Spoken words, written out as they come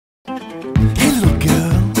Hey little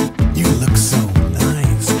girl, you look so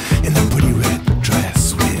nice in that pretty red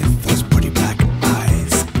dress with those pretty black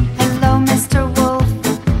eyes. Hello, Mr. Wolf.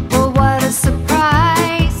 Well, what a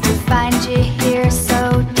surprise to find you here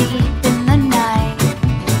so deep in the night.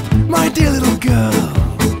 My dear little girl,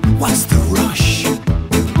 what's the rush?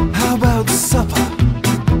 How about supper?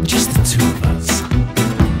 Just the two of us.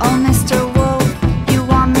 Oh, Mr. Wolf, you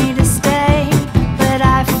want me to stay, but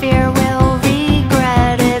I fear we'll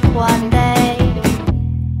regret it one day.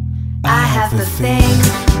 I have the thing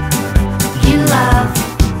you love,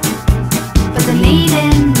 but the need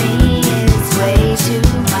in me is way too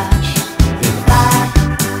much. If I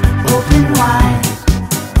open wide,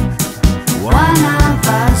 one of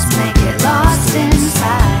us may get lost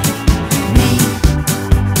inside. Me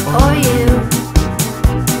or you,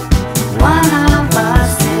 one of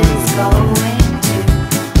us is going to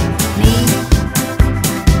need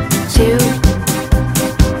to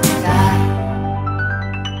die.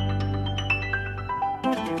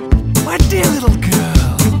 My dear little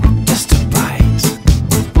girl, just a bite,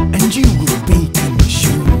 and you will be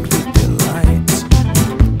consumed with delight.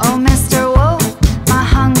 Oh, Mr. Wolf, my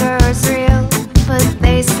hunger is real, but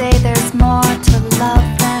they say there's more to love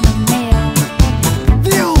than a meal.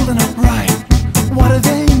 The old and upright, what do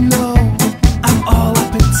they know? I'm all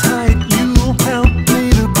appetite, you'll help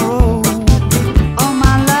me to grow. Oh,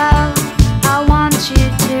 my love, I want you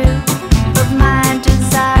to, but my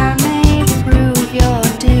desire may prove your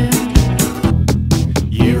doom.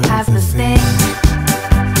 You have the thing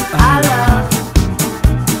I love,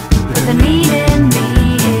 but the need in me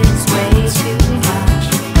is way too much.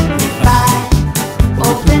 If I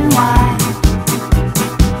open wide,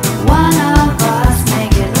 one of us may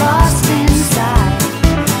get lost inside.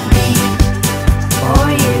 Me or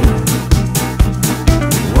you,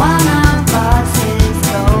 one of us is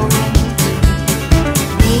going to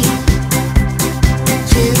need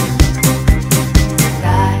to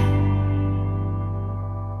die.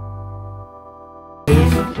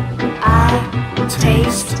 If I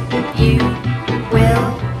taste you, will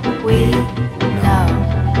we know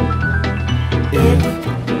if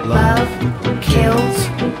love kills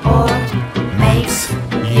or makes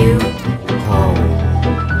you whole?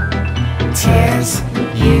 Tears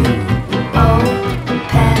you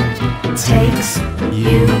open, takes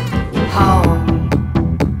you home.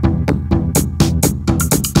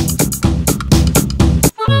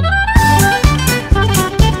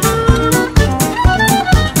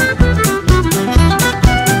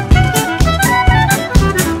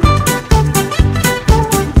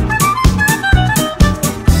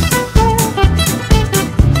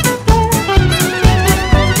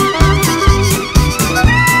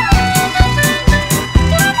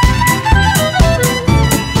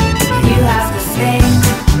 You have the thing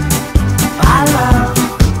I love,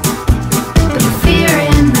 but the fear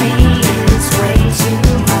in me is way too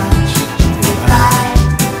much. If I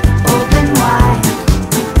open wide,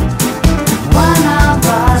 one of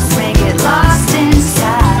us may get lost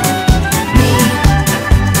inside. Me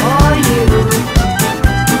or you,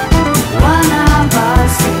 one of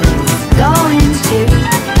us is going to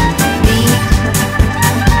need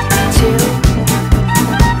to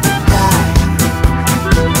die.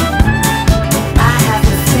 I have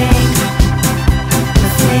the thing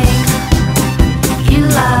you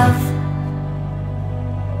love.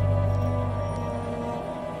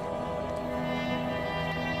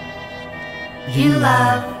 You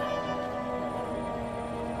love,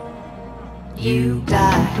 you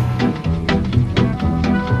die.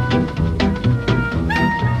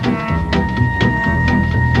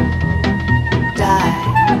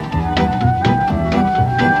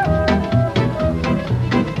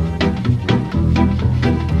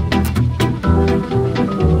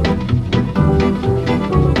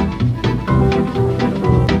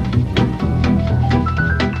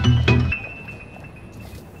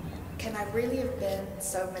 Can I really have been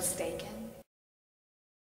so mistaken?